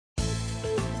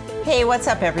Hey, what's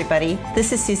up, everybody?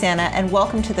 This is Susanna, and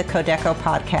welcome to the Kodeco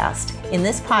podcast. In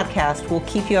this podcast, we'll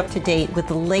keep you up to date with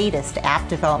the latest app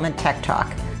development tech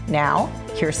talk. Now,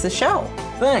 here's the show.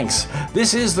 Thanks.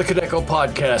 This is the Kodeco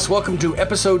podcast. Welcome to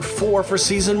episode 4 for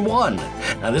season 1.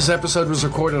 Now, this episode was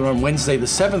recorded on Wednesday, the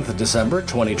 7th of December,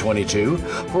 2022,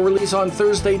 for release on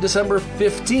Thursday, December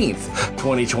 15th,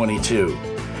 2022.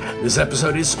 This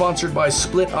episode is sponsored by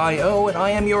Split.io, and I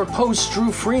am your host,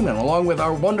 Drew Freeman, along with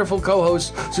our wonderful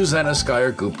co-host, Susanna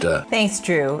Skyer-Gupta. Thanks,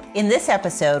 Drew. In this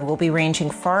episode, we'll be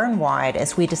ranging far and wide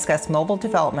as we discuss mobile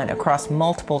development across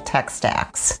multiple tech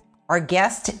stacks. Our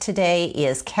guest today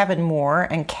is Kevin Moore,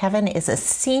 and Kevin is a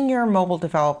senior mobile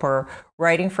developer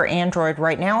writing for Android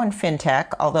right now in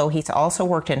fintech, although he's also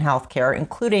worked in healthcare,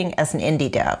 including as an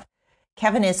indie dev.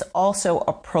 Kevin is also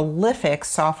a prolific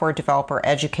software developer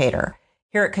educator.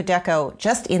 Here at Kodeco,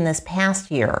 just in this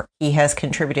past year, he has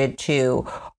contributed to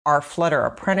our Flutter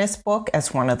Apprentice book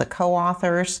as one of the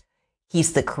co-authors.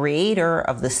 He's the creator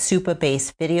of the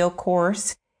SUPA-based video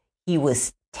course. He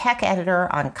was tech editor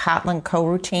on Kotlin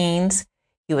coroutines.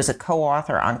 He was a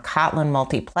co-author on Kotlin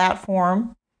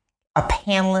multi-platform, a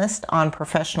panelist on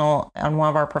one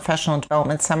of our professional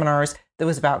development seminars that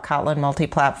was about Kotlin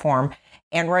multi-platform.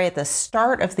 And right at the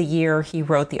start of the year, he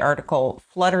wrote the article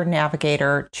Flutter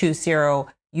Navigator 2.0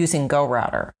 using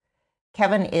GoRouter.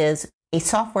 Kevin is a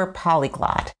software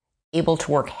polyglot, able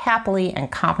to work happily and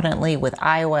competently with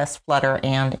iOS, Flutter,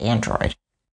 and Android.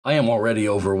 I am already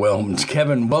overwhelmed.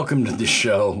 Kevin, welcome to the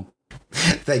show.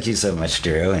 Thank you so much,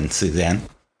 Drew and Suzanne.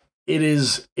 It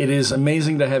is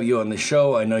amazing to have you on the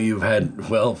show. I know you've had,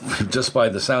 well, just by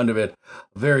the sound of it,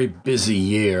 a very busy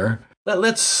year.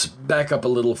 Let's back up a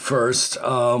little first.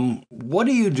 What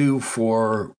do you do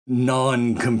for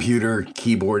non-computer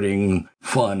keyboarding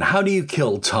fun? How do you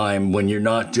kill time when you're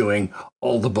not doing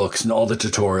all the books and all the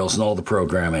tutorials and all the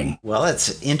programming? Well,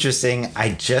 it's interesting.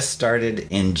 I just started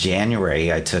in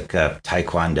January. I took up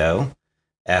Taekwondo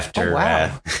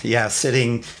after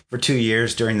sitting for 2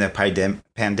 years during the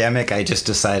pandemic. I just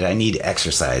decided I need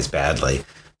exercise badly.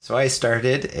 So I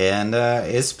started, and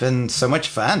it's been so much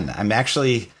fun.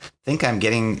 Think I'm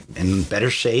getting in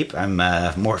better shape. I'm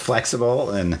more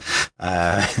flexible, and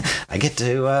I get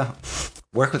to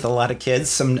work with a lot of kids,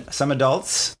 some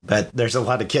adults, but there's a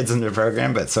lot of kids in the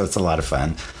program, so it's a lot of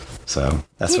fun. So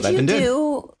that's what I've been doing. Did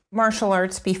you do martial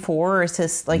arts before, or is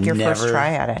this like your first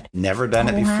try at it? Never done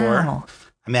it before. Wow.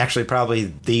 I'm actually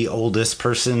probably the oldest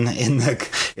person in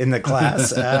the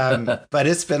class, but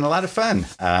it's been a lot of fun.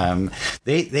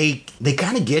 They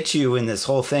kind of get you in this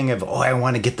whole thing of, I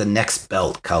want to get the next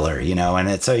belt color, and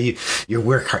it's so you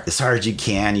work hard, as hard as you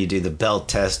can. You do the belt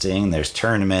testing. There's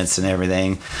tournaments and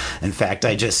everything. In fact,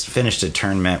 I just finished a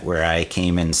tournament where I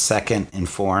came in second in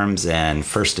forms and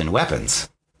first in weapons.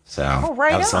 So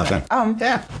right that was on. fun.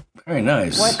 Yeah, very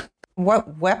nice.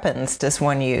 What weapons does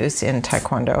one use in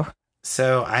Taekwondo?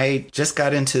 So I just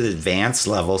got into the advanced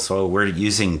level, so we're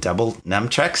using double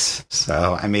nunchucks.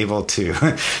 So I'm able to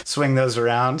swing those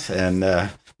around and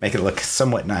make it look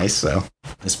somewhat nice. So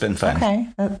it's been fun. Okay,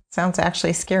 that sounds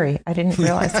actually scary. I didn't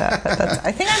realize that. But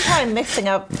I think I'm probably mixing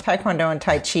up Taekwondo and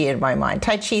Tai Chi in my mind.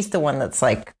 Tai Chi's the one that's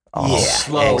like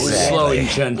slow and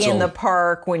gentle. In the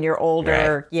park when you're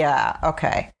older. Right. Yeah,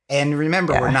 okay. And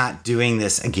remember, we're not doing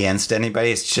this against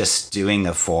anybody. It's just doing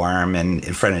the form and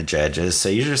in front of judges. So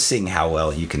you're just seeing how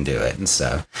well you can do it and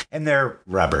stuff. And they're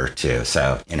rubber, too.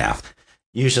 So,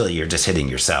 usually you're just hitting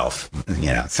yourself,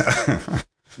 So.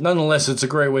 Nonetheless, it's a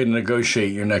great way to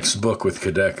negotiate your next book with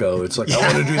Kodeco. It's like, I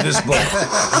want to do this book.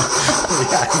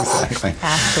 Yeah, exactly.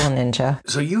 Astral Ninja.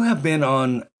 So you have been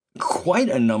on quite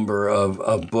a number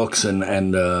of books and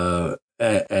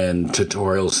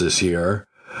tutorials this year.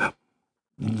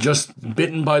 Just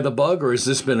bitten by the bug, or has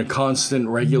this been a constant,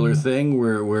 regular thing?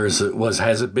 Has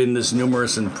it been this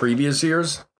numerous in previous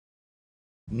years?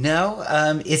 No,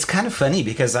 it's kind of funny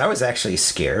because I was actually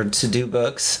scared to do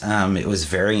books. It was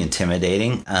very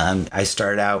intimidating. I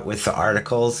started out with the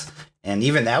articles, and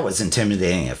even that was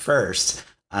intimidating at first.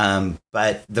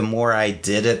 But the more I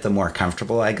did it, the more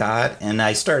comfortable I got. And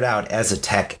I started out as a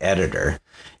tech editor.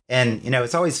 And,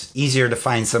 it's always easier to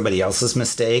find somebody else's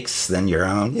mistakes than your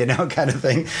own, kind of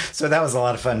thing. So that was a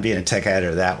lot of fun being a tech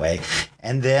editor that way.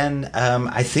 And then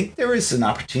I think there was an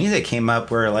opportunity that came up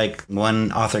where like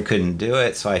one author couldn't do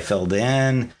it. So I filled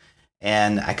in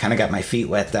and I kind of got my feet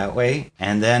wet that way.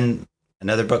 And then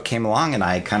another book came along and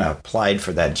I kind of applied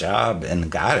for that job and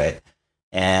got it.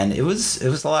 And it was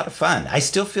a lot of fun. I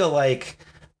still feel like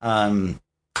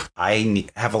I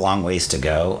have a long ways to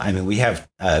go. I mean, we have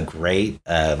great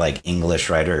like English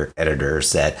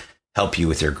editors that help you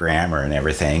with your grammar and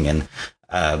everything. And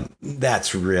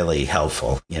that's really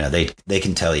helpful. They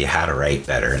can tell you how to write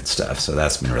better and stuff. So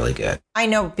that's been really good. I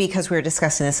know, because we were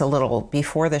discussing this a little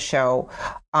before the show.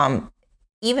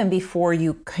 Even before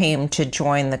you came to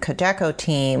join the Kodeco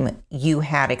team, you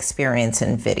had experience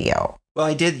in video. Well,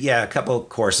 I did, a couple of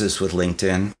courses with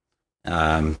LinkedIn.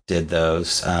 Did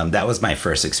those. That was my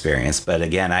first experience. But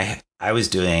again, I was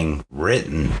doing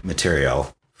written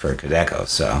material for Kodeco,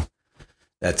 so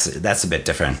that's a bit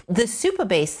different. The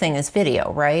Supabase thing is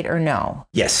video, right? Or no?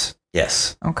 Yes.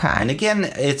 Okay. And again,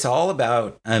 it's all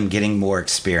about getting more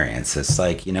experience. It's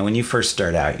like, when you first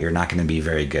start out, you're not going to be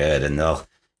very good, and they'll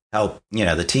help,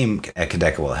 the team at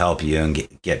Kodeco will help you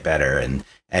and get better. And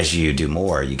as you do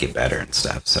more, you get better and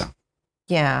stuff. So,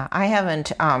 yeah, I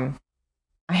haven't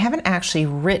actually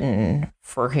written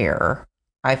for here.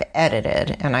 I've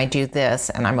edited, and I do this,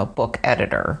 and I'm a book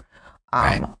editor.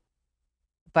 Right.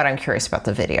 But I'm curious about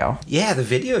the video. Yeah, the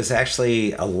video is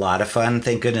actually a lot of fun.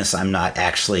 Thank goodness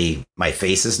my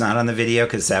face is not on the video,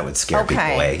 because that would scare people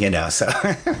away, So so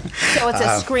it's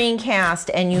a screencast,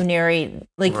 and you narrate,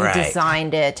 like you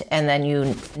designed it, and then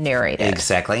you narrate it.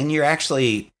 Exactly. And you're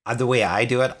actually, the way I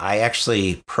do it, I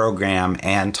actually program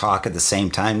and talk at the same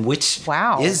time, which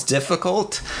is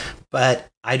difficult. But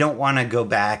I don't want to go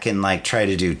back and try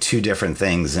to do two different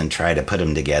things and try to put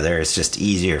them together. It's just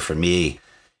easier for me.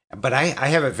 But I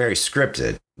have it very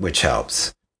scripted, which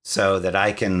helps, so that I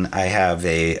have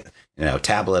a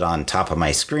tablet on top of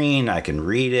my screen. I can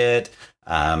read it,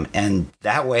 and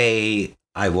that way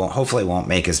I won't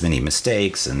make as many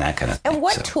mistakes and that kind of thing. And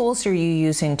what tools are you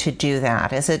using to do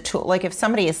that? Is it like if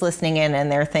somebody is listening in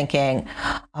and they're thinking,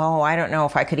 "Oh, I don't know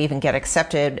if I could even get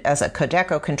accepted as a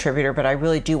Kodeco contributor, but I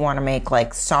really do want to make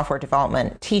software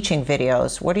development teaching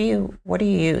videos." What do you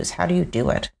use? How do you do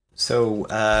it? So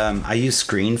I use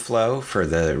ScreenFlow for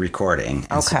the recording.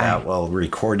 It's about,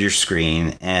 record your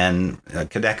screen. And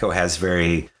Kodeco has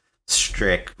very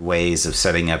strict ways of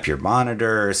setting up your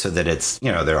monitor so that it's,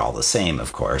 they're all the same,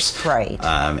 of course. Right.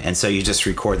 And so you just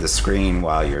record the screen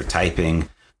while you're typing.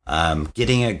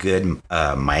 Getting a good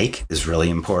mic is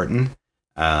really important,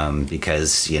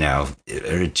 because,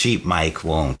 a cheap mic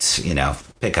won't,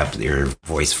 pick up your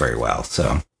voice very well.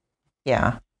 So,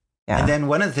 yeah. Yeah. And then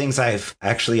one of the things I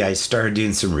started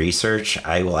doing some research.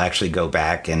 I will actually go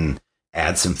back and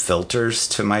add some filters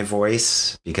to my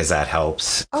voice, because that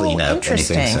helps clean up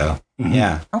anything. So,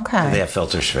 yeah. Okay. They have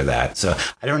filters for that. So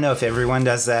I don't know if everyone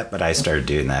does that, but I started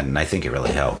doing that, and I think it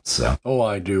really helps. So. Oh,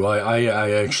 I do.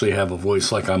 I actually have a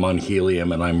voice like I'm on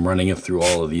helium, and I'm running it through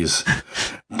all of these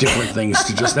different things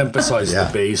to just emphasize the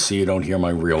bass, so you don't hear my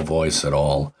real voice at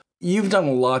all. You've done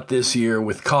a lot this year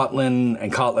with Kotlin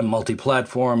and Kotlin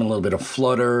multi-platform and a little bit of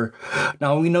Flutter.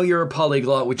 Now, we know you're a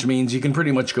polyglot, which means you can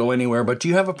pretty much go anywhere, but do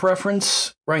you have a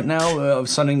preference right now of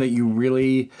something that you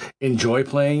really enjoy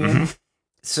playing in?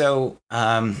 So,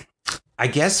 I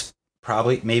guess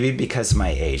maybe because of my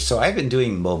age. So I've been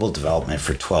doing mobile development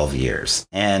for 12 years,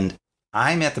 and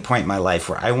I'm at the point in my life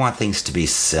where I want things to be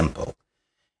simple.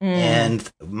 And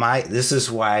this is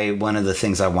why one of the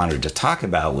things I wanted to talk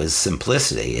about was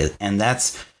simplicity. And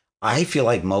I feel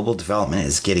like mobile development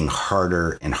is getting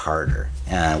harder and harder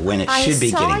when it should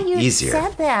be getting easier. I saw you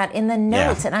said that in the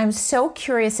notes, and I'm so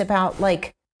curious about,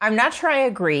 I'm not sure I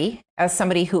agree as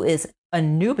somebody who is a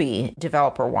newbie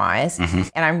developer-wise,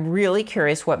 and I'm really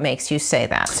curious what makes you say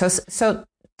that. So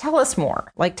tell us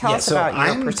more. Tell us about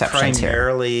your perceptions here. I'm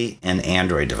primarily an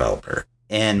Android developer,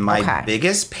 and my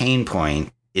biggest pain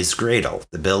point is Gradle,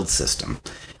 the build system.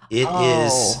 It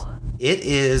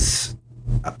is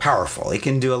powerful. It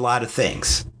can do a lot of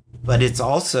things, but it's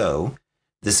also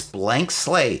this blank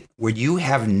slate where you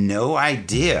have no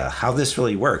idea how this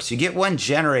really works. You get one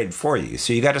generated for you,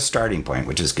 so you got a starting point,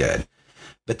 which is good.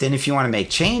 But then if you want to make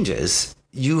changes,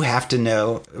 you have to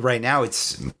know. Right now,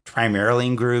 it's primarily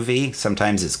in Groovy.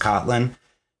 Sometimes it's Kotlin.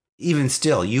 Even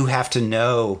still, you have to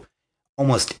know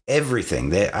almost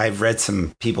everything. I've read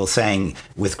some people saying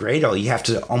with Gradle, you have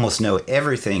to almost know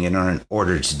everything in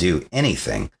order to do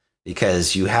anything,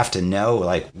 because you have to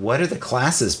know, what are the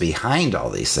classes behind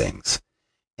all these things?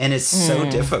 And it's so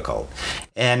difficult.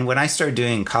 And when I started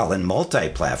doing Kotlin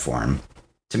multi-platform,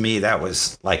 to me, that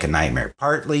was like a nightmare,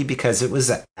 partly because it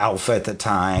was alpha at the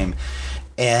time.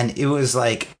 And it was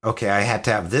okay, I had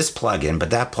to have this plugin,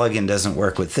 but that plugin doesn't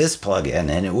work with this plugin.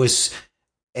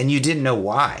 And you didn't know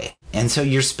why. And so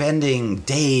you're spending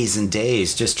days and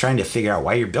days just trying to figure out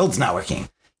why your build's not working.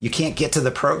 You can't get to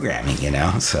the programming,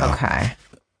 So. Okay.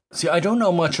 See, I don't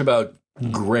know much about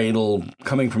Gradle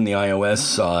coming from the iOS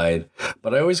side,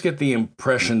 but I always get the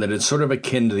impression that it's sort of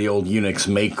akin to the old Unix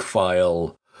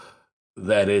makefile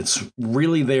that it's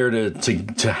really there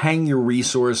to hang your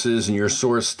resources and your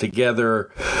source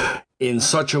together in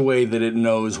such a way that it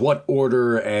knows what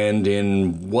order and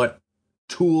in what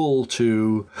tool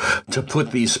to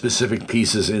put these specific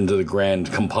pieces into the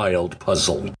grand compiled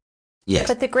puzzle. Yes.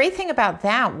 But the great thing about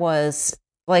that was,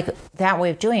 like, that way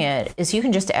of doing it is you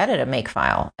can just edit a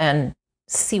makefile and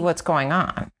see what's going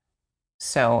on.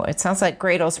 So it sounds like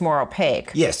Gradle's more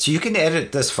opaque. Yes, you can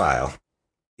edit this file.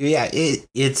 Yeah,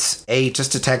 it's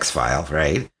just a text file,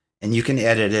 right? And you can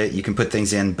edit it, you can put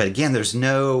things in, but again, there's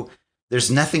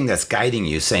nothing that's guiding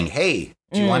you saying, hey,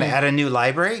 do you want to add a new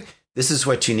library? This is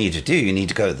what you need to do. You need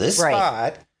to go to this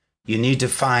spot. You need to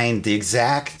find the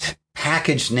exact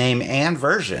package name and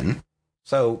version.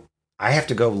 So I have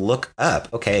to go look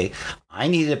up, okay, I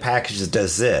need a package that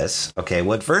does this. Okay,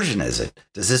 what version is it?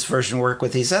 Does this version work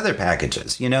with these other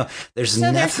packages? There's nothing.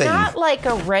 There's not like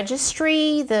a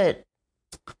registry that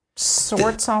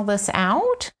sorts all this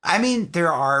out? I mean,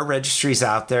 there are registries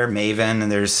out there, Maven,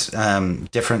 and there's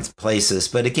different places.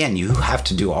 But again, you have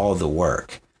to do all the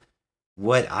work.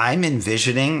 What I'm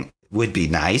envisioning would be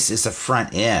nice is a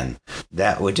front end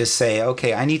that would just say,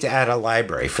 okay, I need to add a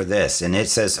library for this. And it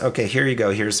says, okay, here you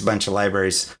go. Here's a bunch of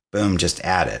libraries. Boom, just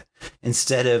add it.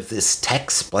 Instead of this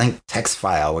blank text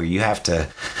file where you have to,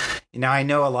 I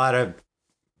know a lot of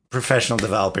professional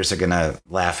developers are going to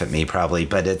laugh at me probably,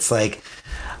 but it's like,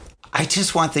 I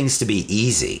just want things to be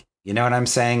easy. You know what I'm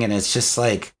saying? And it's just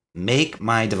like, make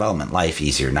my development life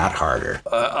easier, not harder.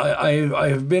 I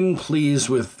have been pleased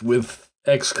with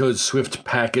Xcode Swift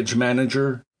Package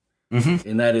Manager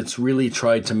in that it's really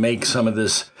tried to make some of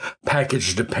this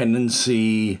package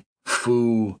dependency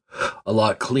foo a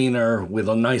lot cleaner with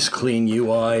a nice clean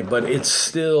UI, but it's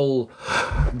still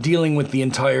dealing with the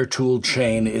entire tool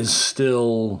chain is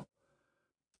still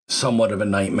somewhat of a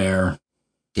nightmare.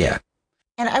 Yeah.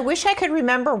 And I wish I could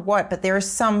remember what, but there's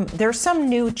some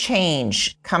new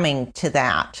change coming to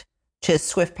that, to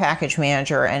Swift Package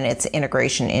Manager and its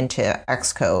integration into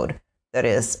Xcode. That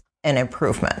is an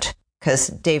improvement, because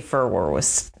Dave Furwer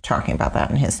was talking about that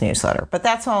in his newsletter. But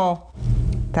that's all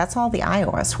the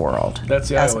iOS world. That's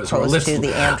the iOS world. As opposed to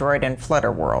the Android and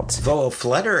Flutter worlds. Well,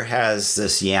 Flutter has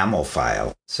this YAML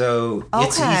file. So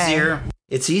it's easier.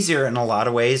 It's easier in a lot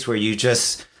of ways where you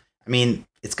just,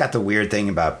 it's got the weird thing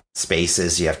about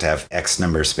spaces. You have to have X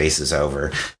number of spaces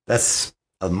over. That's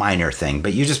a minor thing.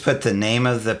 But you just put the name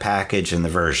of the package and the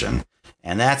version.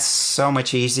 And that's so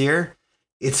much easier.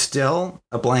 It's still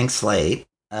a blank slate,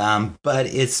 but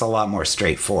it's a lot more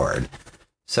straightforward.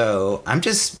 So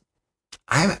it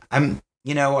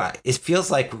feels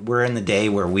like we're in the day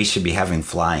where we should be having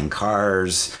flying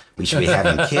cars. We should be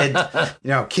having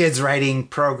kids writing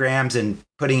programs and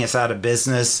putting us out of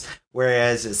business.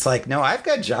 Whereas it's like, no, I've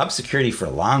got job security for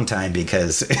a long time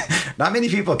because not many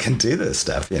people can do this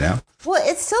stuff, Well,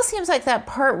 it still seems like that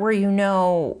part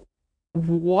where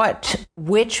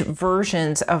which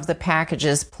versions of the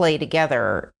packages play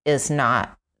together is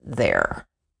not there.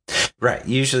 Right.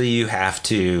 Usually you have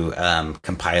to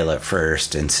compile it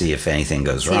first and see if anything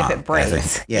goes wrong. See if it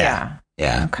breaks. Yeah.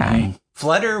 Okay.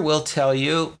 Flutter will tell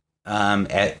you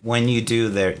when you do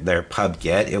their pub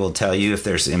get, it will tell you if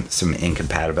there's some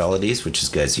incompatibilities, which is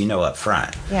good. So up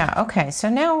front. Yeah. Okay. So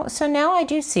now I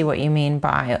do see what you mean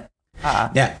by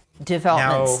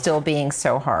development still being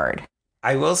so hard.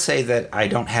 I will say that I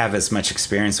don't have as much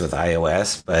experience with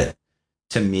iOS, but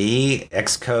to me,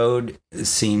 Xcode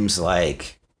seems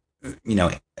like,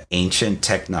 ancient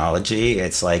technology.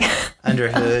 It's like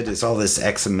underhood is all this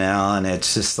XML, and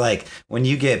it's just like when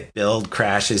you get build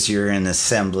crashes, you're in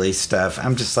assembly stuff.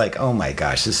 I'm just like, oh my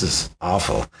gosh, this is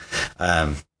awful.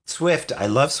 Swift, I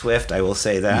love Swift. I will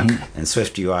say that. And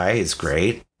Swift UI is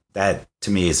great. That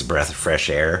to me is a breath of fresh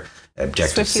air.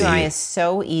 Swift UI is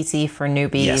so easy for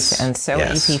newbies and so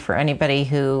easy for anybody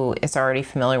who is already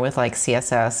familiar with like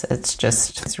CSS.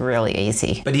 It's really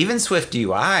easy. But even Swift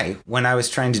UI, when I was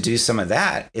trying to do some of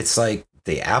that, it's like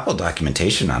the Apple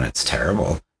documentation on it's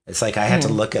terrible. It's like I had to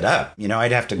look it up.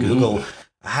 I'd have to Google,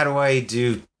 how do I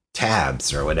do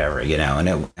tabs or whatever,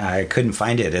 and I couldn't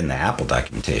find it in the Apple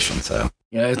documentation. So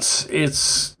yeah,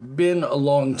 it's been a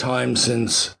long time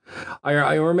since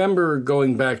I remember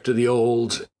going back to the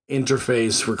old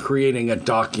interface for creating a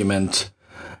document.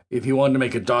 If you wanted to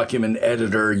make a document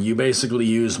editor, you basically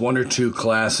use one or two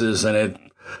classes and it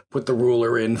put the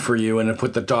ruler in for you and it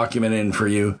put the document in for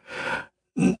you.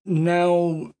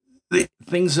 Now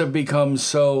things have become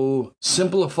so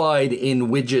simplified in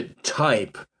widget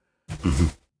type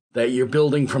that you're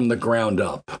building from the ground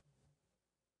up.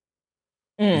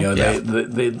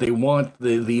 They want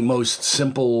the most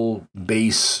simple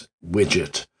base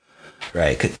widget.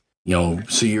 Right.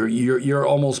 So you're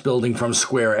almost building from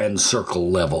square and circle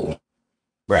level.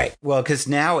 Right. Well, because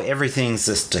now everything's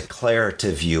this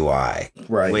declarative UI,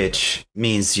 right? Which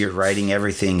means you're writing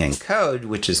everything in code,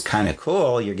 which is kind of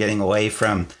cool. You're getting away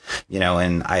from, in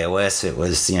iOS, it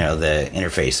was, the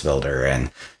interface builder.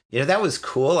 And, that was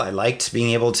cool. I liked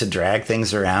being able to drag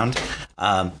things around.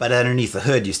 But underneath the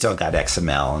hood, you still got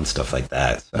XML and stuff like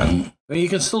that. So. Well, you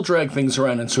can still drag things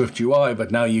around in SwiftUI,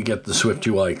 but now you get the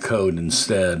SwiftUI code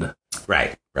instead.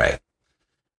 Right.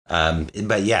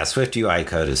 But yeah, SwiftUI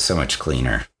code is so much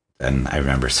cleaner than I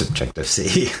remember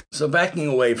Subjective-C. So backing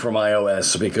away from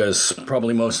iOS, because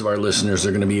probably most of our listeners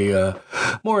are going to be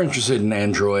more interested in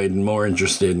Android and more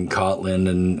interested in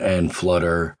Kotlin and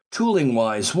Flutter.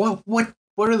 Tooling-wise, what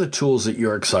are the tools that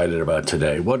you're excited about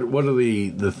today? What are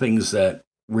the things that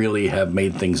really have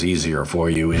made things easier for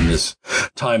you in this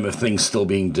time of things still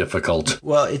being difficult?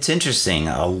 Well, it's interesting.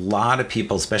 A lot of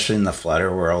people, especially in the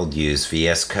Flutter world, use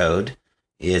VS Code.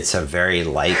 It's a very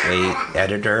lightweight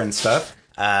editor and stuff.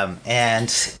 But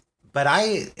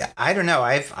I don't know.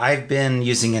 I've been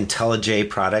using IntelliJ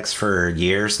products for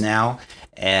years now,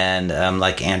 and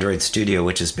like Android Studio,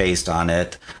 which is based on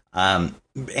it.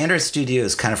 Android Studio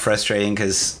is kind of frustrating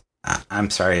because I'm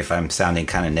sorry if I'm sounding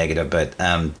kind of negative, but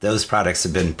those products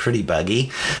have been pretty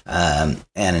buggy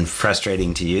and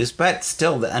frustrating to use. But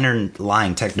still, the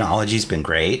underlying technology has been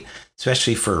great,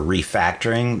 especially for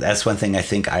refactoring. That's one thing I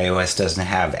think iOS doesn't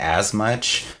have as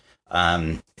much.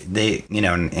 In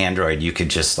Android, you could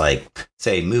just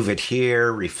say, move it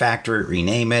here, refactor it,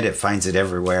 rename it. It finds it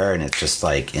everywhere, and it's just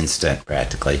instant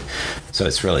practically. So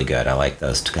it's really good. I like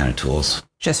those kind of tools.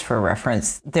 Just for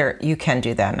reference, you can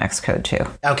do that in Xcode too.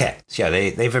 Okay. So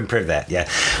yeah, they've improved that. Yeah.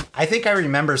 I think I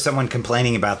remember someone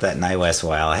complaining about that in iOS a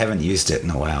while. I haven't used it in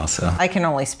a while, so. I can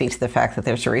only speak to the fact that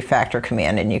there's a refactor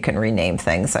command and you can rename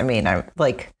things. I mean,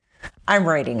 I'm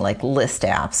writing list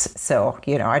apps, so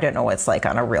I don't know what it's like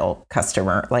on a real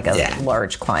customer,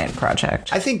 large client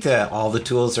project. I think that all the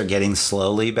tools are getting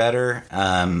slowly better.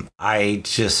 I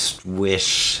just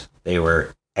wish they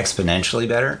were exponentially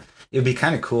better. It would be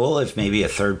kind of cool if maybe a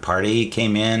third party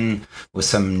came in with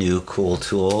some new cool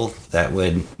tool that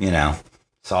would,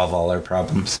 solve all our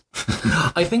problems.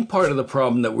 I think part of the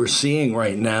problem that we're seeing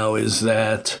right now is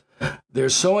that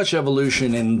there's so much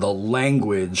evolution in the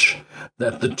language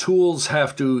that the tools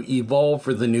have to evolve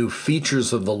for the new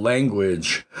features of the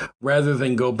language rather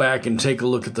than go back and take a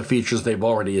look at the features they've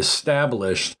already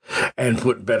established and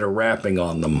put better wrapping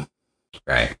on them.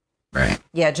 Right.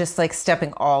 Yeah, just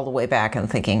stepping all the way back and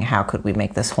thinking, how could we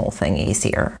make this whole thing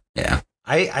easier? Yeah.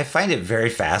 I find it very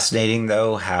fascinating,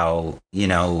 though, how,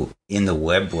 in the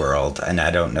web world, and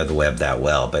I don't know the web that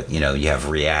well, but, you have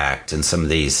React and some of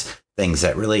these things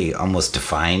that really almost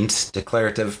defined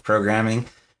declarative programming.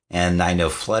 And I know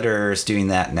Flutter is doing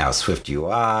that now,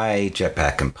 SwiftUI,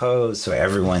 Jetpack Compose. So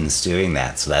everyone's doing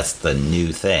that. So that's the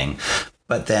new thing.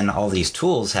 But then all these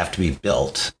tools have to be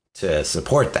built to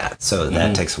support that. So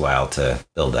that takes a while to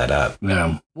build that up.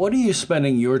 Yeah. What are you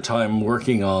spending your time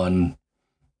working on,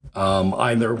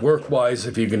 either work-wise,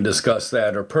 if you can discuss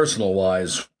that, or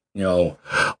personal-wise?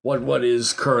 What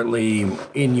is currently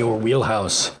in your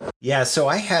wheelhouse? Yeah, so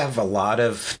I have a lot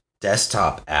of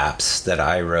desktop apps that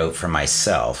I wrote for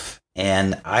myself,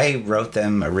 and I wrote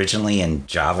them originally in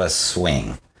Java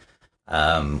Swing.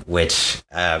 Which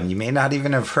you may not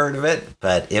even have heard of it,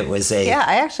 but it was a... Yeah,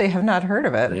 I actually have not heard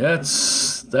of it. Yeah,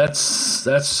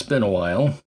 that's been a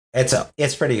while.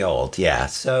 It's pretty old, yeah.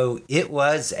 So it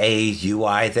was a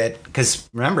UI that... Because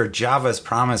remember, Java's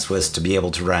promise was to be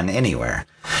able to run anywhere.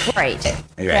 Right.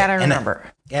 That I remember.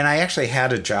 And I actually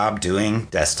had a job doing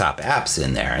desktop apps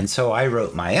in there. And so I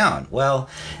wrote my own. Well,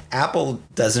 Apple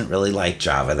doesn't really like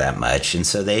Java that much. And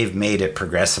so they've made it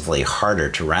progressively harder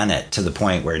to run it to the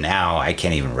point where now I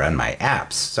can't even run my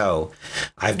apps. So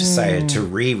I've decided to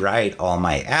rewrite all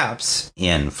my apps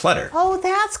in Flutter. Oh,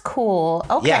 that's cool.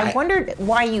 Okay. Yeah, I wondered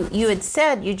why you had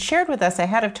said, you'd shared with us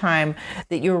ahead of time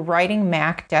that you were writing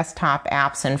Mac desktop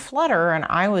apps in Flutter. And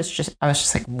I was just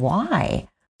like, why?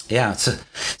 Yeah.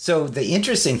 So the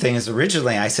interesting thing is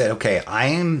originally I said, okay, I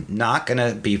am not going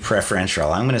to be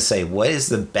preferential. I'm going to say, what is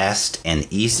the best and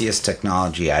easiest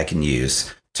technology I can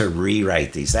use to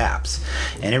rewrite these apps?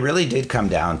 And it really did come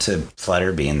down to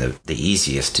Flutter being the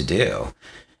easiest to do.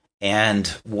 And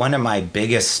one of my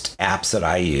biggest apps that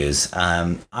I use,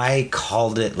 I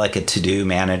called it like a to-do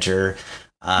manager.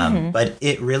 But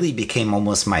it really became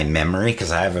almost my memory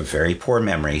because I have a very poor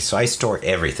memory. So I store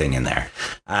everything in there.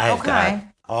 I've got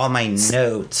all my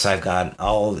notes. I've got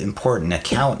all important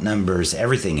account numbers,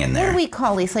 everything in there. What do we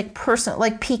call these? Like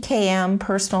PKM,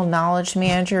 personal knowledge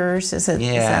managers? Is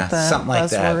that the something like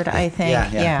buzzword? that. I think.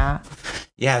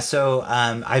 Yeah. So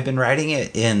I've been writing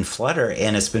it in Flutter,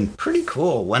 and it's been pretty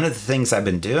cool. One of the things I've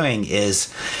been doing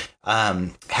is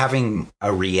having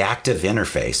a reactive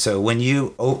interface. So when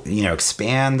you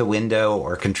expand the window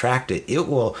or contract it, it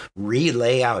will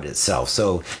relay out itself.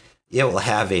 So it will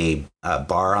have a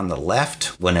bar on the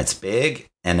left when it's big,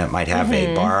 and it might have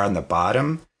a bar on the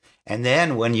bottom. And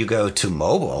then when you go to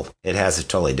mobile, it has a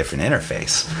totally different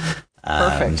interface.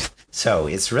 Perfect. So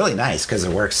it's really nice because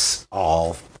it works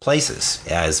all places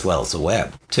as well as the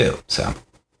web too. So,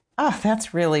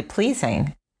 that's really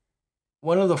pleasing.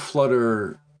 One of the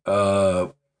Flutter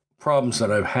problems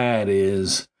that I've had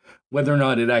is whether or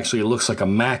not it actually looks like a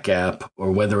Mac app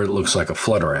or whether it looks like a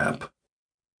Flutter app.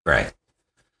 Right.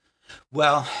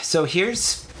 Well, so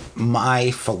here's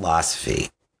my philosophy.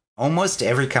 Almost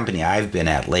every company I've been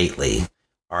at lately,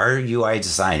 our UI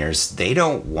designers, they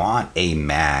don't want a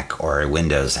Mac or a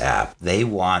Windows app. They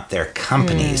want their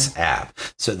company's app.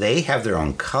 So they have their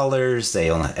own colors. They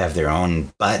have their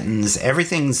own buttons.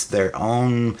 Everything's their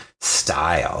own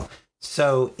style.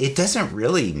 So it doesn't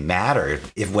really matter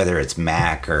whether it's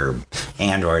Mac or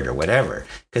Android or whatever,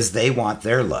 because they want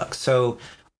their look. So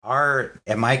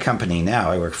at my company now,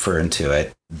 I work for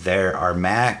Intuit, there are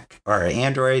Mac or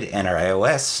Android and our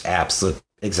iOS apps look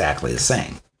exactly the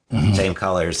same. Same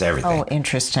colors, everything. Oh,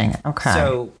 interesting. Okay.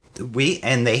 So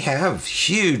they have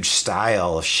huge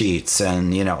style sheets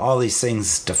and, all these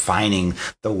things defining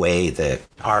the way that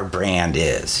our brand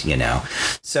is,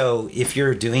 So if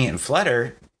you're doing it in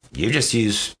Flutter, you just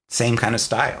use same kind of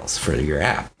styles for your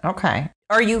app. Okay.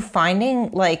 Are you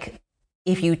finding, like,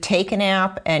 if you take an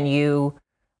app and you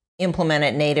implement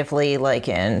it natively, like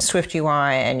in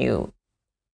SwiftUI, and you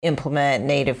implement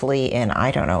natively in,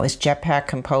 I don't know, is Jetpack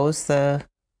Compose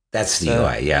That's the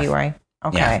UI, yeah. UI?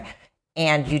 Okay. Yeah.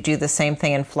 And you do the same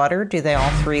thing in Flutter? Do they all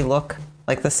three look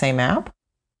like the same app?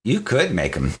 You could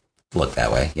make them look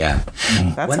that way, yeah.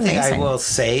 That's One thing amazing. I will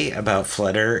say about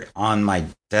Flutter on my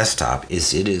desktop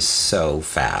is it is so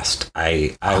fast.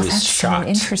 I was that's shocked. So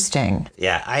interesting.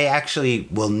 Yeah, I actually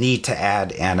will need to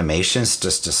add animations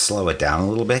just to slow it down a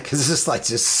little bit because it's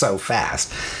just so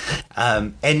fast.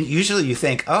 And usually you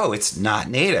think, it's not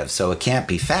native, so it can't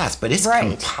be fast, but it's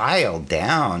compiled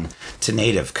down to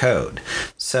native code.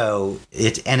 So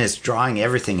it's drawing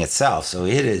everything itself. So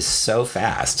it is so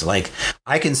fast. Like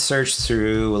I can search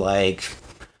through like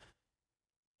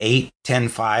 8-10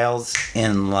 files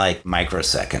in like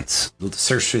microseconds.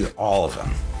 Search through all of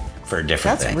them for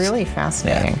different things. That's really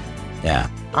fascinating. Yeah.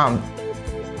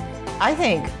 I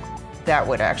think that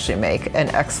would actually make an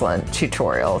excellent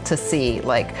tutorial to see,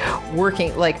 like,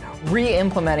 working, like,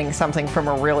 re-implementing something from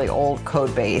a really old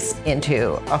code base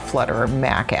into a Flutter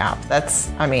Mac app.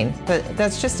 That's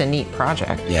just a neat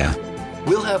project. Yeah.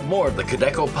 We'll have more of the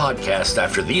Kodeco podcast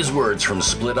after these words from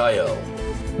Split.io.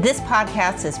 This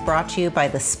podcast is brought to you by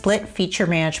the Split Feature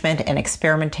Management and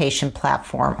Experimentation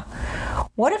Platform.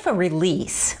 What if a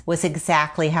release was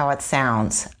exactly how it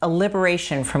sounds? A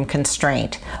liberation from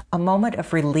constraint, a moment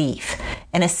of relief,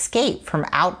 an escape from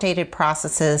outdated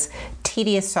processes,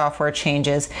 tedious software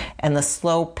changes, and the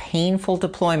slow, painful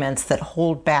deployments that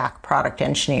hold back product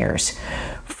engineers.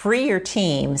 Free your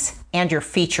teams and your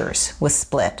features with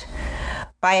Split.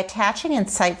 By attaching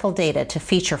insightful data to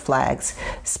feature flags,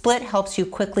 Split helps you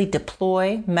quickly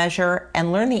deploy, measure,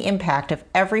 and learn the impact of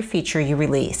every feature you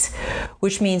release,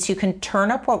 which means you can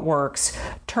turn up what works,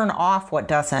 turn off what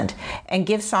doesn't, and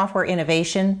give software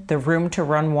innovation the room to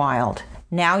run wild.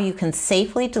 Now you can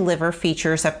safely deliver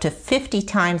features up to 50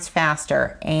 times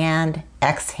faster and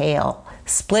exhale.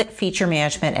 Split feature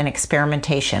management and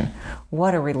experimentation.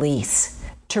 What a release.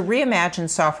 To reimagine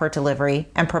software delivery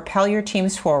and propel your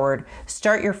teams forward,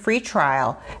 start your free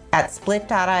trial at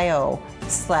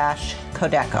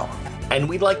split.io/Kodeco. And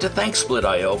we'd like to thank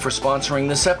Split.io for sponsoring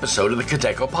this episode of the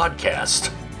Kodeco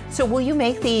podcast. So will you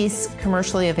make these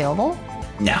commercially available?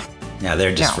 No,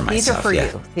 they're just for myself. These are for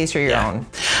you. These are your own.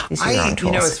 These are your own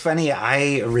tools. It's funny.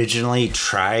 I originally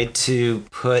tried to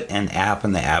put an app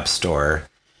in the App Store.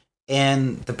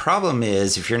 And the problem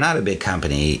is, if you're not a big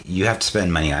company, you have to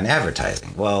spend money on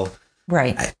advertising. Well,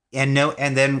 right. And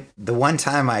then the one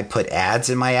time I put ads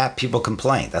in my app, people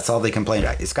complain. That's all they complain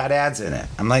about. It's got ads in it.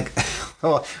 I'm like,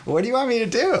 well, what do you want me to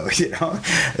do?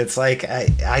 It's like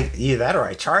either that or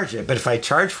I charge it. But if I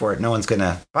charge for it, no one's going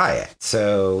to buy it.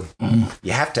 So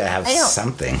you have to have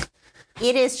something.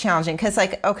 It is challenging because,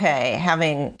 like, okay,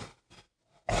 having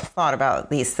thought about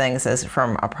these things as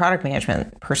from a product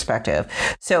management perspective.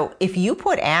 So if you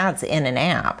put ads in an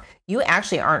app, you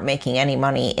actually aren't making any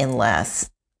money unless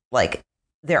like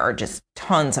there are just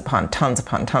tons upon tons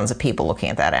of people looking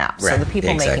at that app. Right. So the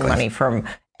people making money from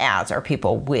ads are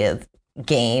people with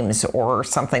games or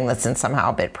something that's in somehow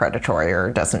a bit predatory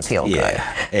or doesn't feel good.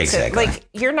 Exactly. So, like,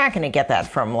 you're not going to get that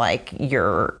from like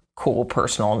your cool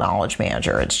personal knowledge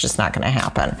manager. It's just not going to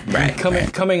happen. Right.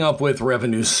 Coming up with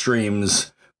revenue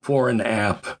streams for an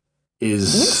app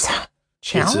is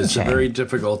challenging. It's a very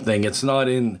difficult thing. It's not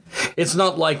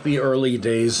like the early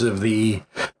days of the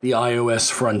iOS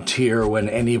frontier when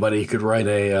anybody could write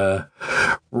a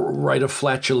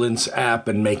flatulence app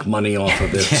and make money off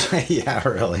of it. Yeah,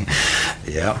 really.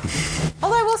 Yeah.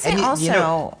 Although I will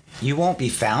say you won't be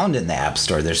found in the App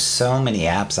Store. There's so many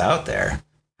apps out there.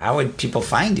 How would people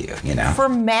find you, For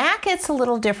Mac, it's a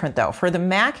little different, though. For the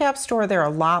Mac App Store, there are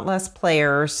a lot less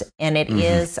players, and it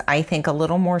is, I think, a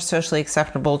little more socially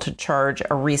acceptable to charge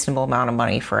a reasonable amount of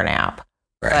money for an app.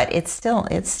 Right. But it's still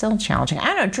challenging. I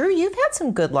don't know, Drew, you've had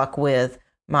some good luck with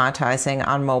monetizing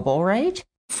on mobile, right?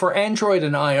 For Android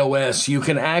and iOS, you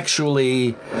can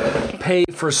actually pay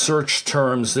for search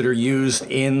terms that are used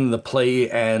in the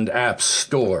Play and App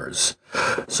stores.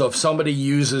 So if somebody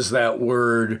uses that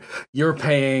word, you're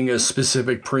paying a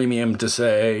specific premium to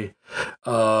say,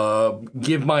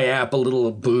 give my app a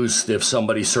little boost if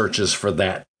somebody searches for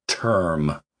that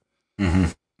term. Mm-hmm.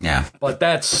 Yeah. But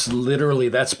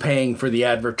that's paying for the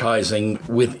advertising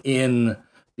within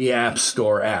the App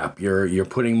Store app. You're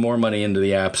putting more money into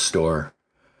the App Store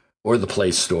or the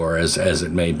Play Store as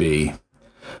it may be.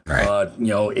 Right.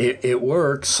 It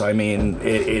works. I mean,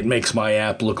 it makes my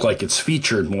app look like it's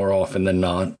featured more often than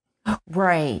not.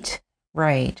 Right.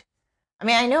 I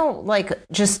mean, I know, like,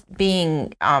 just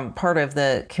being part of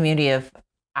the community of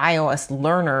iOS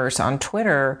learners on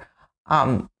Twitter,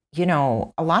 a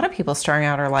lot of people starting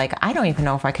out are like, I don't even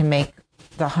know if I can make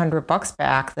the $100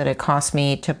 back that it cost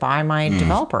me to buy my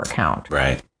developer account.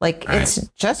 Right. It's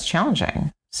just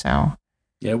challenging. So.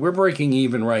 Yeah, we're breaking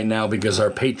even right now because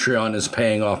our Patreon is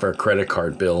paying off our credit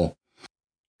card bill.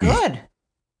 Good.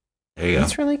 There you go.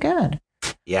 That's really good.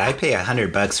 Yeah, I pay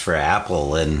 $100 for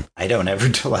Apple, and I don't ever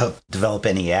develop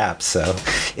any apps. So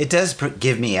it does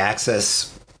give me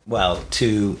access,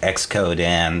 to Xcode,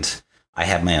 and I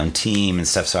have my own team and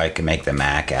stuff, so I can make the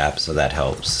Mac app. So that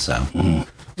helps. So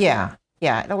yeah,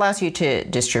 it allows you to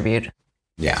distribute.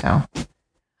 Yeah.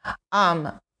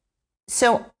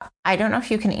 So I don't know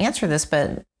if you can answer this,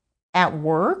 but at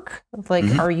work,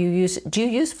 do you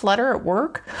use Flutter at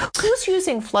work? Who's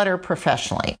using Flutter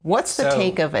professionally? What's the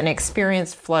take of an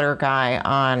experienced Flutter guy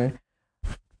on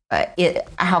it?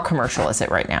 How commercial is it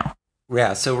right now?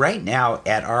 Yeah. So right now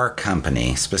at our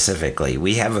company specifically,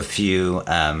 we have a few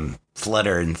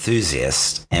Flutter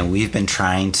enthusiasts, and we've been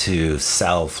trying to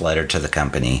sell Flutter to the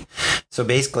company. So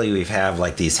basically we have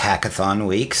like these hackathon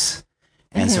weeks.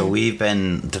 And so we've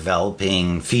been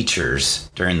developing features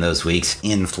during those weeks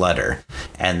in Flutter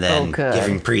and then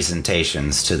giving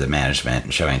presentations to the management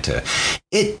and showing to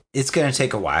it. It's going to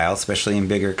take a while, especially in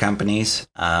bigger companies.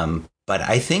 But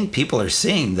I think people are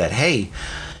seeing that, hey,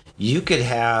 you could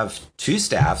have two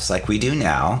staffs like we do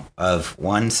now of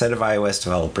one set of iOS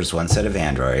developers, one set of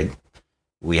Android.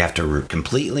 We have to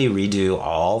completely redo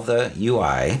all the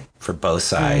UI for both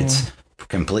sides.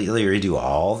 Completely redo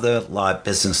all the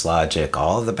business logic,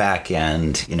 all the back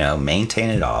end, maintain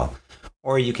it all.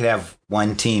 Or you could have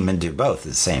one team and do both at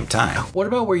the same time. What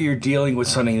about where you're dealing with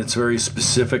something that's very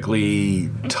specifically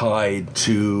tied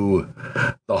to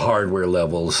the hardware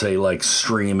level, say like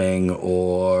streaming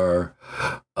or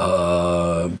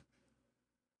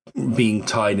being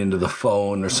tied into the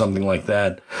phone or something like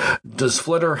that? Does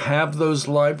Flutter have those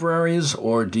libraries,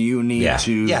 or do you need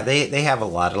to? Yeah, they have a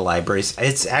lot of libraries.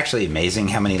 It's actually amazing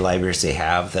how many libraries they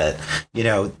have that,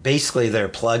 basically they're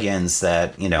plugins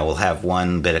that, will have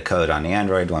one bit of code on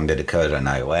Android, one bit of code on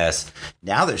iOS.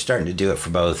 Now they're starting to do it for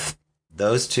both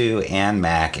those two and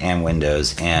Mac and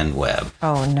Windows and web.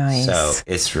 Oh, nice. So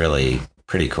it's really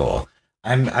pretty cool.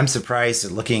 I'm surprised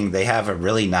at they have a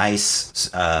really nice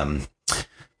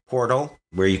portal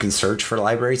where you can search for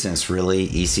libraries, and it's really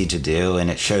easy to do, and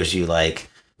it shows you like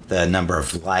the number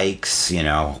of likes,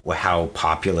 how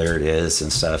popular it is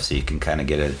and stuff, so you can kind of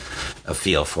get a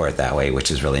feel for it that way,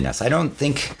 which is really nice. I don't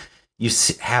think you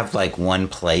have like one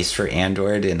place for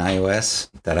Android and iOS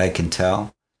that I can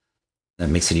tell. That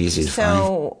makes it easy to find.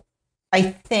 So I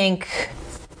think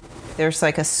there's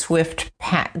like a Swift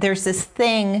there's this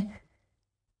thing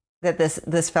that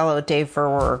this fellow Dave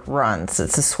Verwer runs.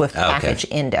 It's a Swift package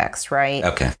index, right?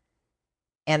 Okay.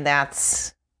 And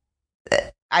that's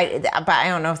But I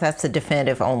don't know if that's the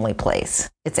definitive only place.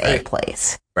 It's a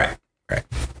place. Right.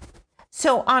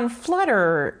 So on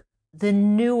Flutter, the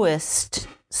newest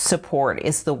support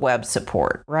is the web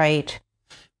support, right?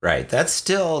 Right. That's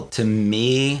still, to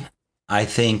me, I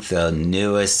think the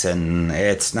newest and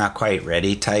it's not quite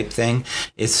ready type thing.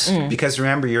 It's because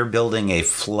remember, you're building a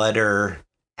Flutter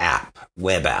app,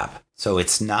 web app. So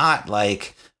it's not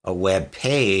like a web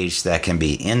page that can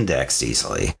be indexed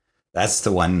easily. That's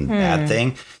the one bad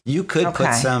thing. You could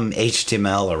put some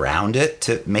HTML around it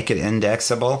to make it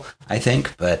indexable, I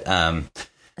think. But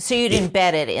so you'd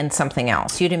embed it in something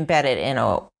else. You'd embed it in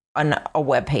a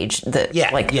web page that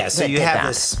So you have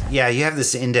this you have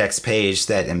this index page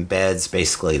that embeds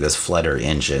basically this Flutter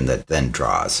engine that then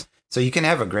draws. So you can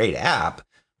have a great app,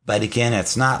 but again,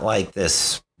 it's not like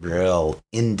this real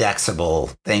indexable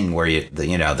thing where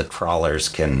the crawlers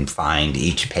can find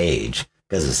each page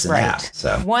because it's an app.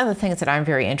 So one of the things that I'm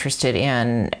very interested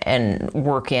in and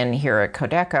work in here at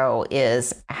Kodeco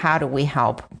is how do we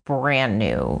help brand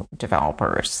new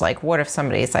developers? Like, what if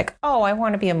somebody's like, oh, I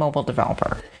want to be a mobile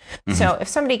developer. So if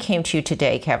somebody came to you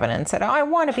today, Kevin, and said, oh, I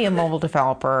want to be a mobile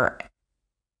developer,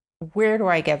 where do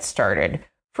I get started?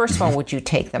 First of all, would you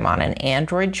take them on an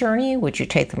Android journey? Would you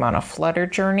take them on a Flutter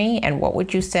journey? And what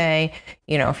would you say,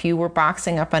 if you were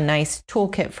boxing up a nice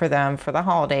toolkit for them for the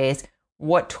holidays,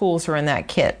 what tools are in that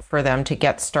kit for them to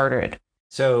get started?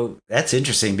 So that's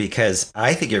interesting because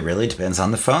I think it really depends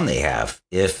on the phone they have.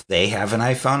 If they have an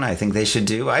iPhone, I think they should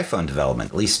do iPhone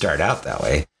development, at least start out that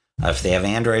way. If they have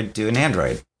Android, do an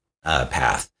Android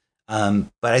path.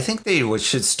 But I think they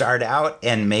should start out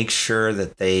and make sure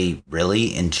that they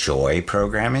really enjoy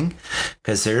programming,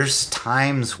 because there's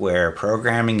times where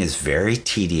programming is very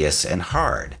tedious and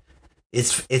hard.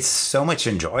 It's so much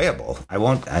enjoyable.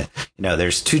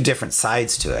 There's two different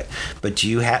sides to it, but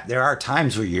there are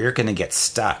times where you're going to get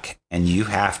stuck and you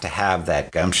have to have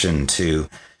that gumption to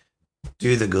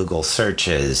do the Google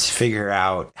searches, figure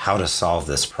out how to solve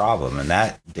this problem. And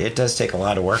that it does take a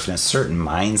lot of work and a certain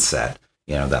mindset,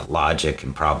 that logic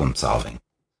and problem solving.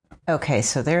 Okay.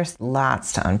 So there's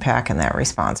lots to unpack in that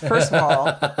response. First of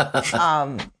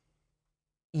all,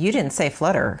 you didn't say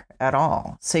Flutter at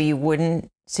all. So you wouldn't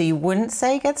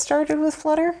say get started with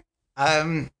Flutter?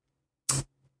 I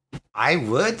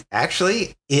would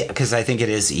actually, because I think it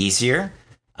is easier.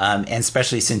 And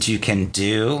especially since you can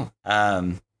do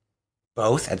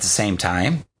both at the same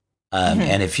time.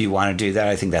 And if you want to do that,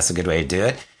 I think that's a good way to do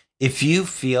it. If you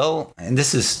feel, and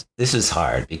this is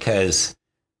hard because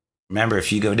remember,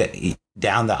 if you go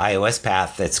down the iOS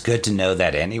path, that's good to know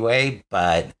that anyway,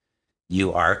 but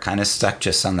you are kind of stuck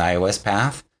just on the iOS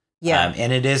path. Yeah.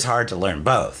 And it is hard to learn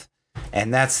both.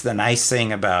 And that's the nice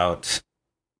thing about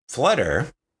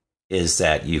Flutter is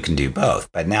that you can do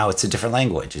both, but now it's a different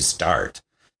language, it's Dart.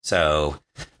 So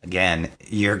again,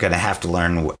 you're going to have to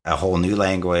learn a whole new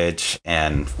language,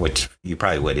 and which you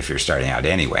probably would if you're starting out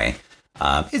anyway.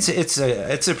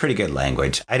 It's a pretty good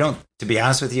language. To be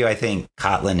honest with you, I think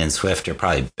Kotlin and Swift are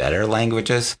probably better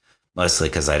languages, mostly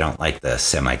because I don't like the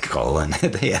semicolon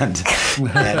at the end.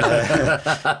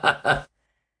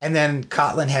 And then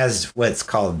Kotlin has what's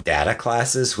called data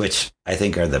classes, which I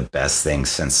think are the best thing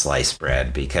since sliced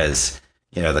bread because,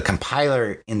 the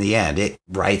compiler in the end, it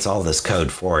writes all this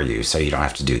code for you. So you don't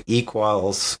have to do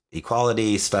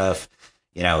equality stuff.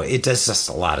 It does just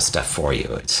a lot of stuff for you.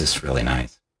 It's just really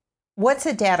nice. What's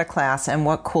a data class and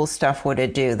what cool stuff would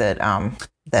it do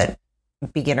that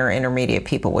beginner intermediate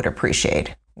people would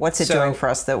appreciate? What's it doing for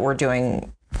us that we're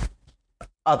doing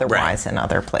otherwise in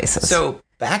other places? So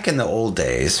back in the old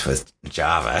days with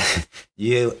Java,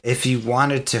 if you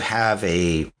wanted to have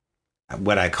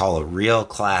what I call a real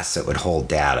class that would hold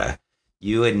data,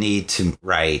 you would need to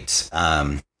write,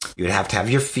 you would have to have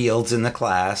your fields in the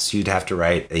class. You'd have to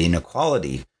write an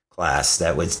inequality class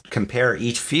that would compare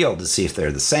each field to see if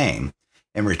they're the same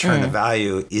and return a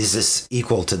value. Is this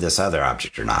equal to this other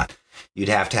object or not? You'd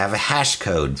have to have a hash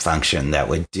code function that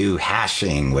would do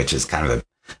hashing, which is kind of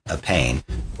a pain.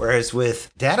 Whereas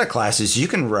with data classes, you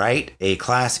can write a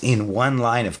class in one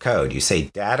line of code. You say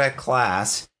data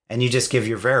class, and you just give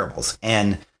your variables.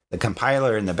 And the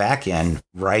compiler in the back end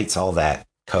writes all that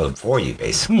code for you,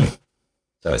 basically.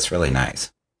 So it's really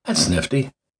nice. That's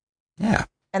nifty. Yeah.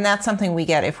 And that's something we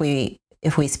get if we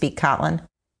speak Kotlin?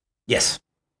 Yes.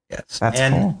 That's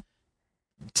cool.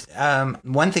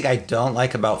 One thing I don't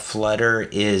like about Flutter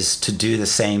is to do the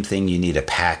same thing. You need a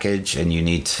package and you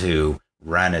need to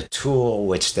run a tool,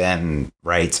 which then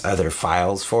writes other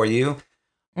files for you.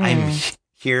 I'm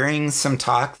hearing some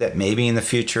talk that maybe in the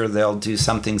future they'll do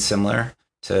something similar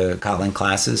to Kotlin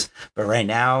classes. But right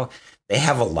now, they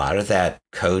have a lot of that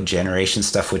code generation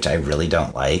stuff, which I really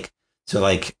don't like. So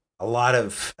like a lot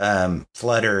of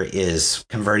Flutter is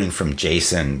converting from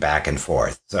JSON back and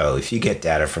forth. So if you get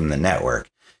data from the network,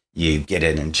 you get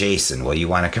it in JSON. Well, you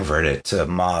want to convert it to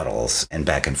models and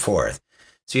back and forth.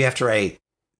 So you have to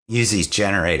use these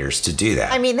generators to do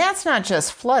that. I mean, that's not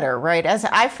just Flutter, right?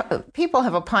 People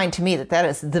have opined to me that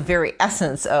is the very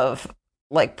essence of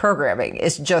like programming,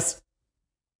 is just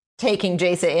taking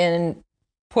JSON in,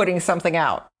 putting something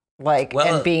out,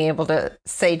 and being able to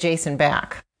say JSON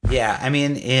back. Yeah, I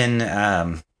mean, in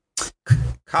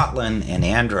Kotlin and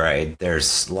Android,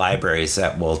 there's libraries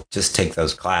that will just take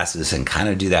those classes and kind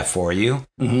of do that for you.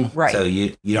 Mm-hmm. Right. So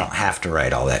you don't have to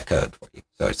write all that code for you.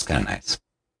 So it's kind of nice.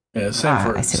 Yeah,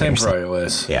 same for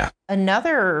iOS. Yeah.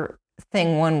 Another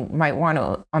thing one might want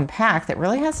to unpack that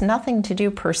really has nothing to do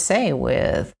per se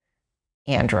with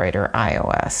Android or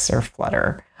iOS or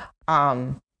Flutter.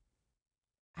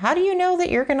 How do you know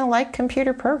that you're going to like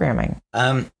computer programming?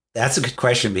 That's a good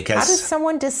question, because how does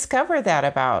someone discover that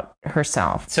about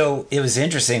herself? So it was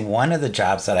interesting. One of the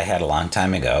jobs that I had a long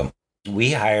time ago,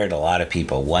 we hired a lot of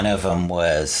people. One of them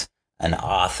was an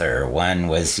author. One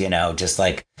was, just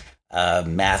like a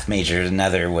math major.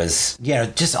 Another was,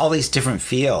 just all these different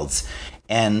fields.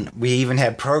 And we even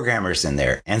had programmers in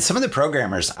there. And some of the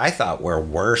programmers I thought were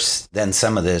worse than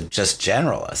some of the just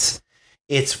generalists.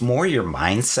 It's more your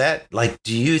mindset. Like,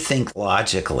 do you think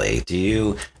logically? Do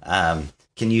you,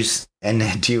 do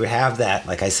you have that,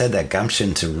 like I said, that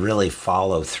gumption to really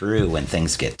follow through when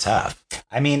things get tough?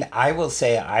 I mean, I will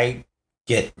say I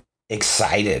get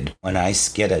excited when I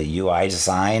get a UI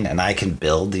design and I can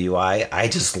build the UI. I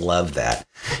just love that.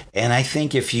 And I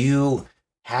think if you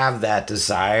have that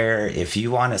desire, if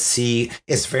you want to see,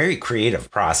 it's a very creative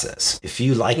process. If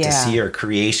you like to see your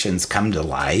creations come to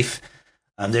life,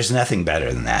 there's nothing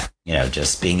better than that.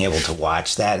 Just being able to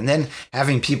watch that, and then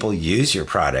having people use your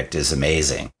product is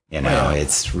amazing.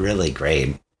 It's really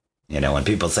great. When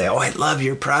people say, "Oh, I love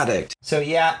your product." So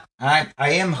yeah, I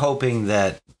am hoping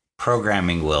that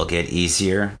programming will get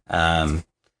easier.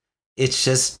 It's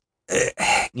just,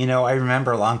 I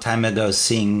remember a long time ago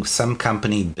seeing some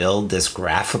company build this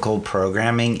graphical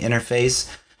programming interface.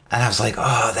 And I was like,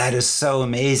 oh, that is so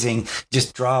amazing.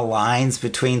 Just draw lines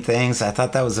between things. I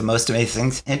thought that was the most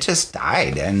amazing thing. It just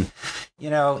died. And,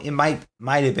 it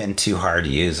might have been too hard to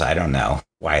use. I don't know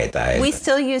why it died. We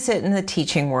still use it in the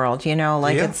teaching world,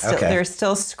 it's still, there's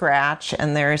still Scratch,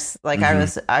 and there's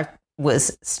I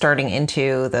was starting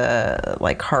into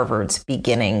the Harvard's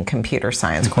beginning computer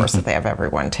science course that they have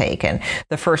everyone take. And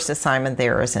the first assignment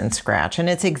there is in Scratch. And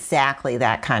it's exactly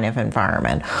that kind of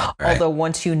environment. Right. Although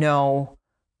once you know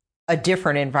a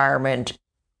different environment,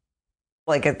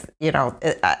 it's,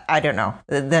 I don't know,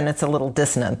 then it's a little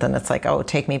dissonant. Then it's like, oh,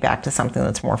 take me back to something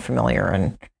that's more familiar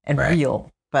and right. real.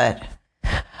 But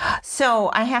so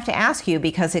I have to ask you,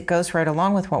 because it goes right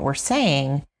along with what we're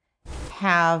saying,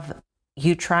 have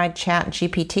you tried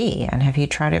ChatGPT, and have you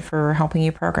tried it for helping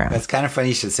you program? That's kind of funny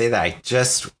you should say that. I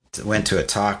just went to a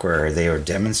talk where they were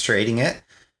demonstrating it,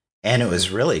 and it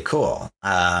was really cool.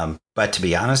 But to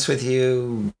be honest with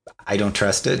you, I don't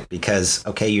trust it, because,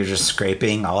 okay, you're just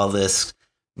scraping all this,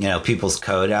 people's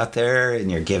code out there, and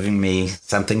you're giving me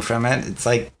something from it. It's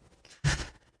like,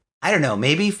 I don't know,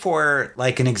 maybe for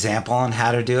an example on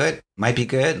how to do it might be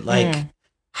good.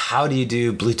 How do you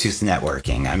do Bluetooth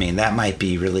networking? I mean, that might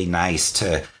be really nice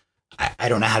to, I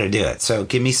don't know how to do it. So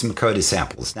give me some code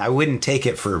samples. Now, I wouldn't take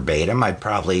it verbatim. I'd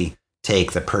probably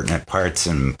take the pertinent parts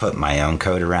and put my own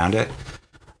code around it.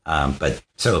 But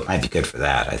so it might be good for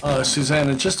that, I think.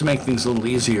 Susanna, just to make things a little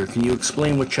easier, can you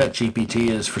explain what ChatGPT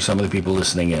is for some of the people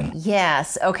listening in?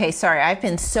 Yes. Okay. Sorry. I've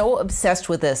been so obsessed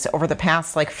with this over the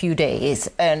past few days.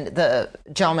 And the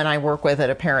gentleman I work with at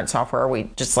Apparent Software, we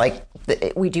just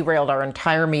we derailed our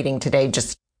entire meeting today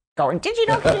just going, did you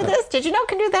know can do this? Did you know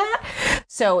can do that?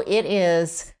 So it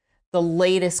is the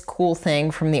latest cool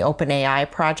thing from the OpenAI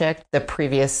project. The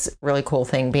previous really cool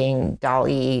thing being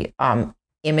DALL-E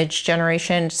image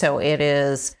generation. So it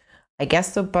is, I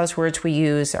guess the buzzwords we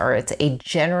use are, it's a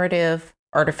generative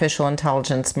artificial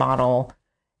intelligence model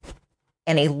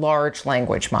and a large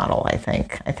language model, I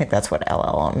think. I think that's what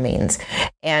LLM means.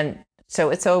 And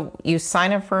so you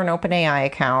sign up for an OpenAI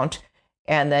account,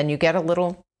 and then you get a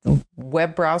little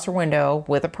web browser window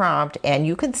with a prompt, and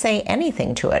you can say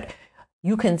anything to it.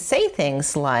 You can say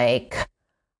things like,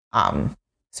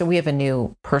 so we have a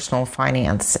new personal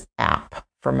finance app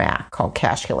for Mac called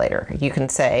Calculator. You can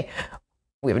say,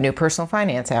 we have a new personal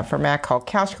finance app for Mac called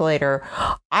Calculator.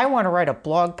 I want to write a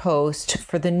blog post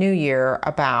for the new year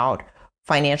about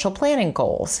financial planning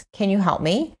goals. Can you help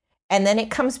me? And then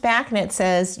it comes back and it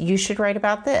says, you should write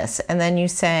about this. And then you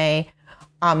say,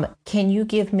 can you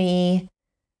give me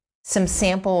some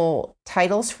sample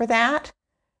titles for that?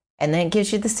 And then it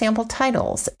gives you the sample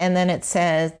titles. And then it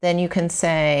says, then you can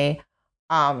say,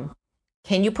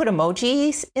 can you put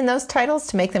emojis in those titles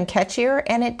to make them catchier?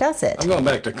 And it does it. I'm going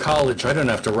back to college. I don't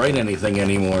have to write anything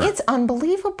anymore. It's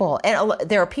unbelievable. And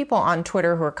there are people on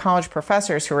Twitter who are college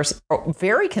professors who are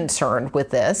very concerned with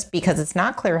this because it's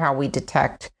not clear how we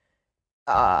detect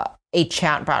a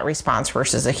chatbot response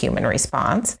versus a human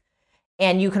response.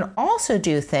 And you can also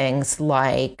do things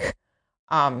like,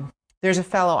 there's a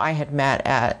fellow I had met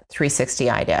at 360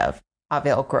 iDev,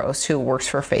 Avel Gross, who works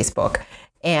for Facebook.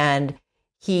 And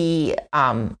he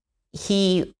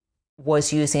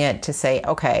was using it to say,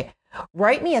 okay,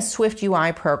 write me a Swift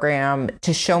UI program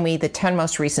to show me the 10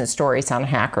 most recent stories on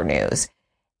Hacker News.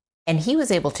 And he was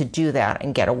able to do that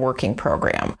and get a working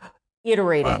program,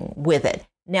 iterating with it.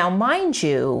 Now, mind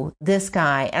you, this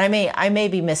guy, and I may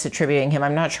be misattributing him.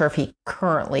 I'm not sure if he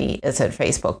currently is at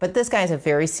Facebook, but this guy is a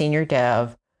very senior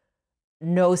dev,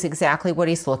 knows exactly what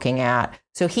he's looking at.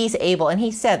 So he's able, and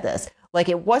he said this, like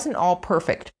it wasn't all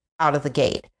perfect out of the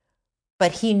gate,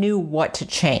 but he knew what to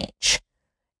change.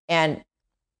 And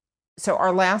so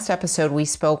our last episode, we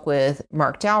spoke with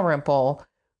Mark Dalrymple,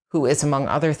 who is, among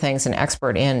other things, an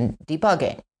expert in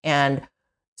debugging. And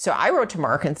so I wrote to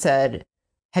Mark and said,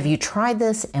 have you tried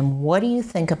this? And what do you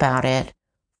think about it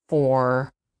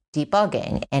for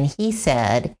debugging? And he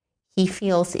said he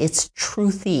feels it's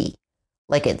truthy.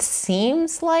 Like it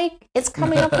seems like it's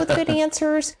coming up with good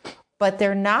answers, but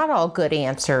they're not all good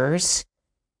answers.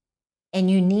 And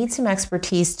you need some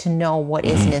expertise to know what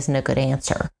is and isn't a good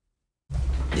answer.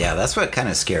 Yeah, that's what kind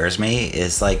of scares me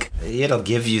is like it'll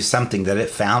give you something that it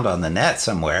found on the net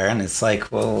somewhere. And it's like,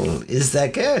 well, is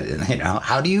that good? And,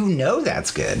 how do you know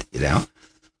that's good?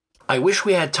 I wish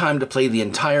we had time to play the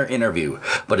entire interview,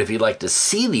 but if you'd like to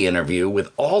see the interview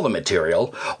with all the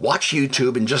material, watch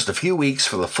YouTube in just a few weeks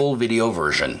for the full video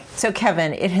version. So,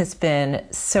 Kevin, it has been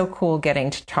so cool getting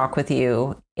to talk with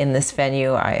you in this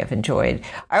venue. I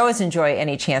always enjoy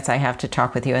any chance I have to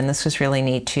talk with you, and this was really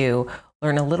neat to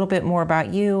learn a little bit more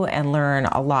about you and learn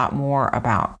a lot more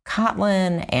about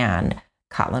Kotlin and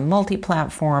Kotlin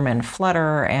multi-platform and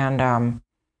Flutter, and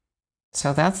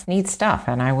so that's neat stuff,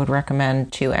 and I would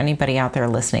recommend to anybody out there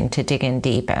listening to dig in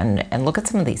deep and look at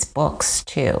some of these books,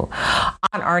 too.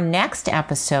 On our next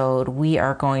episode, we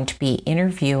are going to be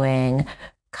interviewing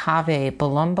Kaveh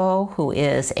Balumbo, who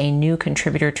is a new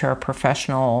contributor to our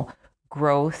professional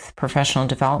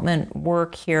development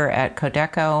work here at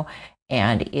Kodeco,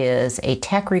 and is a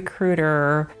tech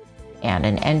recruiter and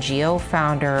an NGO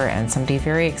founder and somebody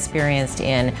very experienced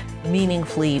in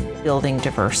meaningfully building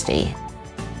diversity.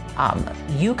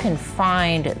 You can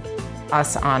find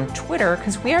us on Twitter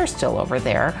because we are still over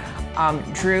there.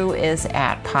 Drew is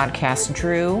at Podcast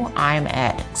Drew. I'm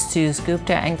at Suze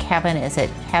Gupta, and Kevin is at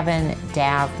Kevin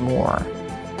Dav Moore.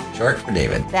 Short for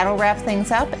David. That'll wrap things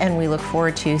up, and we look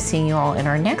forward to seeing you all in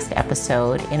our next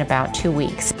episode in about 2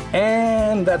 weeks.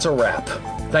 And that's a wrap.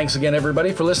 Thanks again,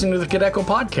 everybody, for listening to the Kodeco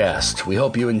podcast. We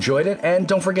hope you enjoyed it, and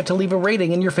don't forget to leave a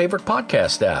rating in your favorite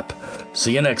podcast app.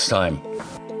 See you next time.